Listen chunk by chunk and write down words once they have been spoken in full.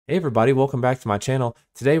Hey everybody, welcome back to my channel.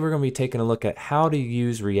 Today we're going to be taking a look at how to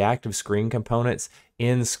use reactive screen components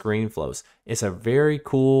in ScreenFlows. It's a very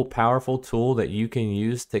cool, powerful tool that you can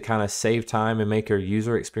use to kind of save time and make your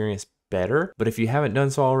user experience better. But if you haven't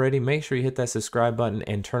done so already, make sure you hit that subscribe button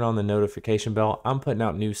and turn on the notification bell. I'm putting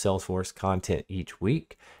out new Salesforce content each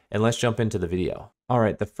week. And let's jump into the video. All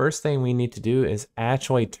right, the first thing we need to do is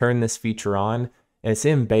actually turn this feature on. It's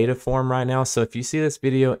in beta form right now, so if you see this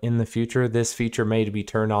video in the future, this feature may be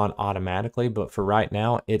turned on automatically, but for right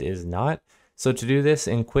now, it is not. So to do this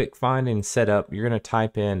in quick find and setup, you're going to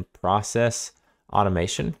type in process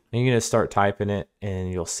automation, and you're going to start typing it,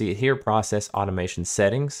 and you'll see it here, process automation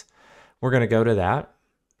settings. We're going to go to that.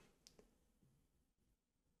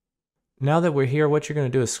 Now that we're here, what you're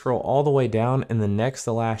going to do is scroll all the way down, and the next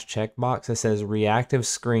to last checkbox that says reactive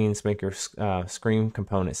screens make your screen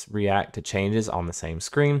components react to changes on the same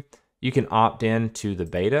screen. You can opt in to the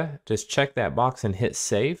beta. Just check that box and hit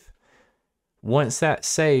save. Once that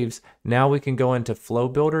saves, now we can go into Flow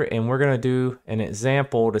Builder, and we're going to do an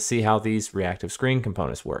example to see how these reactive screen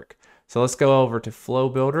components work. So let's go over to Flow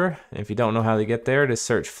Builder. If you don't know how to get there, just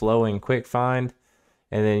search Flow in Quick Find,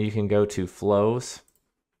 and then you can go to Flows.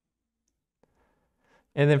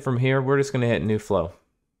 And then from here, we're just going to hit New Flow.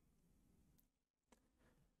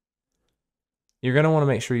 You're going to want to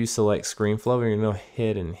make sure you select ScreenFlow. You're going to go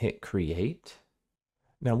ahead and hit Create.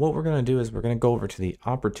 Now what we're going to do is we're going to go over to the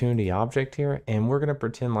opportunity object here, and we're going to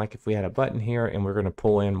pretend like if we had a button here, and we're going to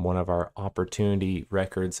pull in one of our opportunity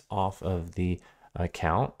records off of the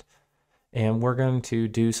account. And we're going to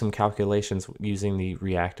do some calculations using the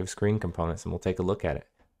reactive screen components, and we'll take a look at it.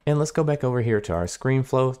 And let's go back over here to our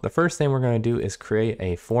ScreenFlow. The first thing we're going to do is create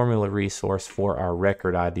a formula resource for our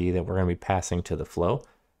record ID that we're going to be passing to the flow.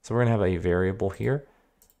 So we're going to have a variable here,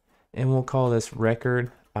 and we'll call this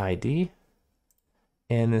record ID,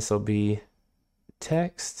 and this will be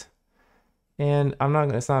text. And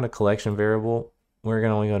it's not a collection variable. We're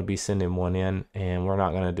only going to be sending one in, and we're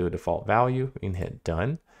not going to do a default value. We can hit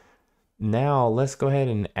done. Now let's go ahead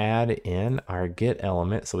and add in our get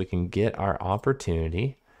element so we can get our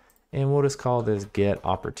opportunity. And we'll just call this get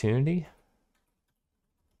opportunity.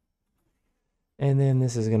 And then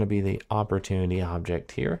this is going to be the opportunity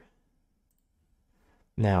object here.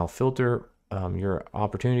 Now filter your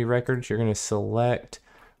opportunity records. You're going to select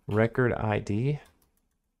record ID,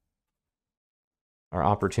 or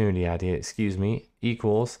opportunity ID, excuse me,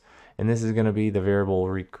 equals, and this is going to be the variable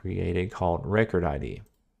we created called record ID.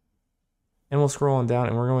 And we'll scroll on down,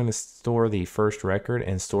 and we're going to store the first record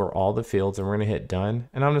and store all the fields, and we're going to hit done.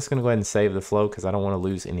 And I'm just going to go ahead and save the flow because I don't want to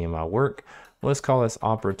lose any of my work. Let's call this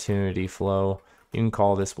opportunity flow. You can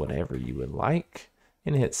call this whatever you would like,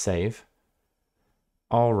 and hit save.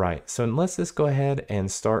 All right, so let's just go ahead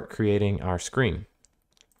and start creating our screen.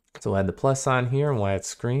 So we'll add the plus sign here, and we'll add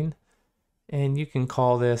screen. And you can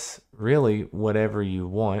call this really whatever you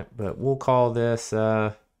want, but we'll call this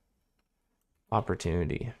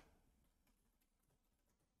opportunity.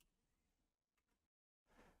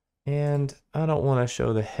 And I don't want to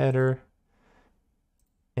show the header,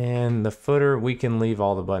 and the footer we can leave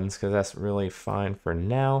all the buttons because that's really fine for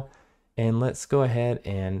now. And let's go ahead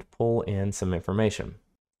and pull in some information,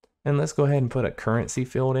 and let's go ahead and put a currency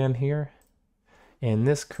field in here, and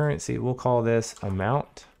this currency, we'll call this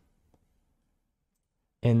amount,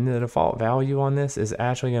 and the default value on this is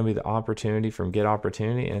actually going to be the opportunity from get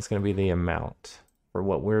opportunity, and it's going to be the amount for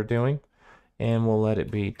what we're doing, and we'll let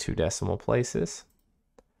it be 2 decimal places.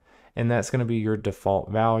 And that's going to be your default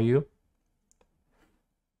value.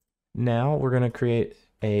 Now we're going to create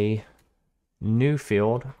a new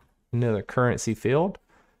field, another currency field,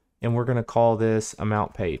 and we're going to call this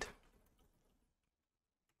amount paid.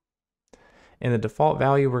 And the default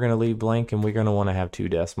value we're going to leave blank, and we're going to want to have 2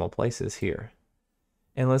 decimal places here.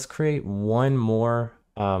 And let's create one more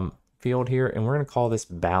field here, and we're going to call this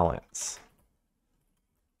balance.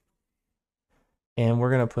 And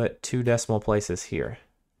we're going to put 2 decimal places here.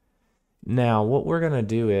 Now what we're going to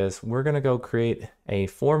do is we're going to go create a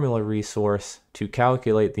formula resource to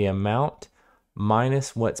calculate the amount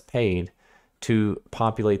minus what's paid to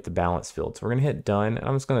populate the balance field. So we're going to hit done.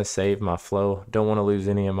 I'm just going to save my flow. Don't want to lose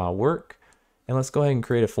any of my work. And let's go ahead and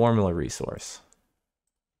create a formula resource.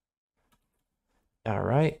 All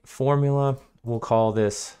right, formula, we'll call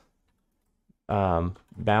this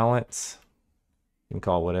balance. You can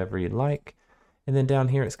call it whatever you'd like. And then down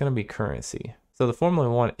here, it's going to be currency. So the formula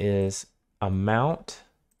we want is amount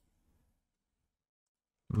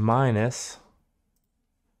minus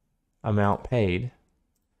amount paid.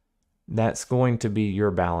 That's going to be your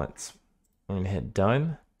balance. We're going to hit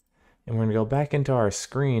done, and we're going to go back into our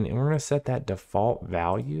screen, and we're going to set that default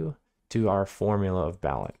value to our formula of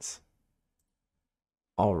balance.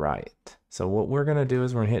 All right, so what we're gonna do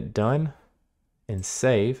is we're gonna hit done and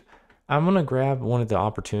save. I'm gonna grab one of the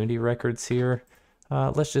opportunity records here.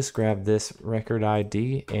 Let's just grab this record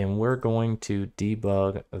ID and we're going to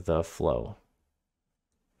debug the flow.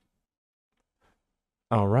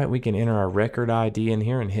 All right, we can enter our record ID in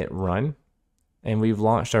here and hit run. And we've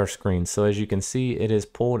launched our screen. So as you can see, it has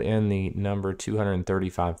pulled in the number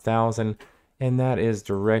 235,000, and that is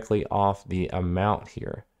directly off the amount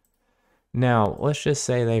here. Now, let's just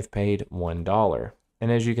say they've paid $1.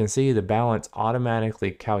 And as you can see, the balance automatically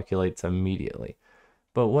calculates immediately.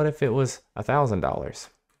 But what if it was $1,000?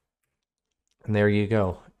 And there you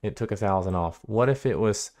go. It took 1,000 off. What if it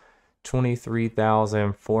was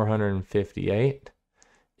 23,458?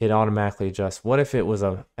 It automatically adjusts. What if it was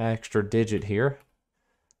an extra digit here?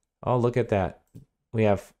 Oh, look at that. We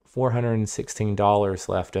have $416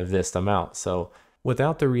 left of this amount. So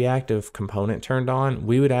without the reactive component turned on,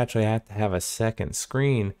 we would actually have to have a second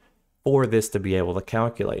screen for this to be able to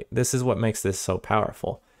calculate. This is what makes this so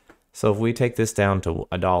powerful. So if we take this down to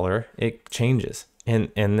 $1, it changes. And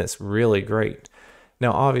that's really great.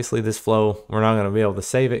 Now, obviously this flow, we're not going to be able to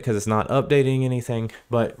save it because it's not updating anything,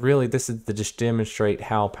 but really this is to just demonstrate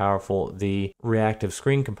how powerful the reactive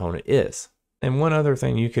screen component is. And one other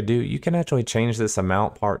thing you could do, you can actually change this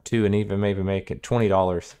amount part too and even maybe make it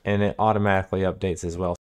 $20 and it automatically updates as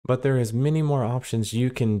well. But there is many more options you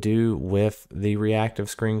can do with the reactive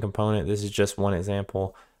screen component. This is just one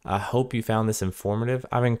example. I hope you found this informative.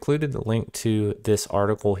 I've included the link to this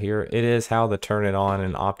article here. It is how to turn it on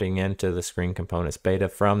and opting into the screen components beta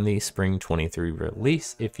from the Spring 23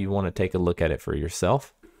 release if you want to take a look at it for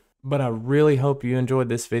yourself. But I really hope you enjoyed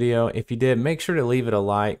this video. If you did, make sure to leave it a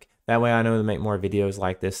like. That way I know to make more videos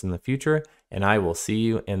like this in the future, and I will see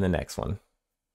you in the next one.